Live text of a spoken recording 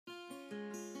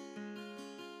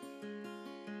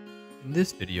In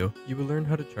this video, you will learn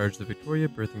how to charge the Victoria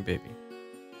birthing baby.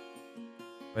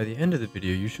 By the end of the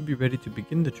video, you should be ready to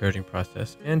begin the charging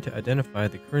process and to identify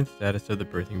the current status of the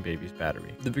birthing baby's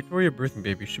battery. The Victoria birthing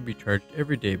baby should be charged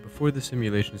every day before the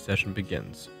simulation session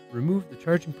begins. Remove the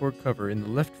charging port cover in the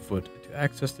left foot to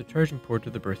access the charging port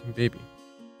of the birthing baby.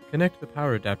 Connect the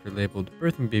power adapter labeled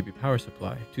Birthing Baby Power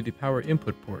Supply to the power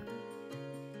input port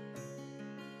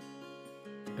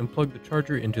and plug the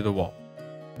charger into the wall.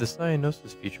 The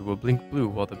cyanosis feature will blink blue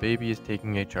while the baby is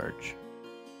taking a charge.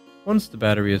 Once the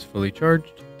battery is fully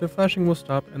charged, the flashing will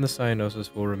stop and the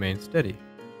cyanosis will remain steady.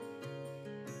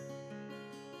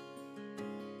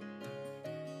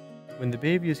 When the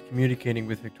baby is communicating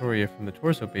with Victoria from the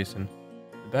torso basin,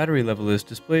 the battery level is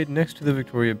displayed next to the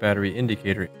Victoria battery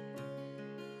indicator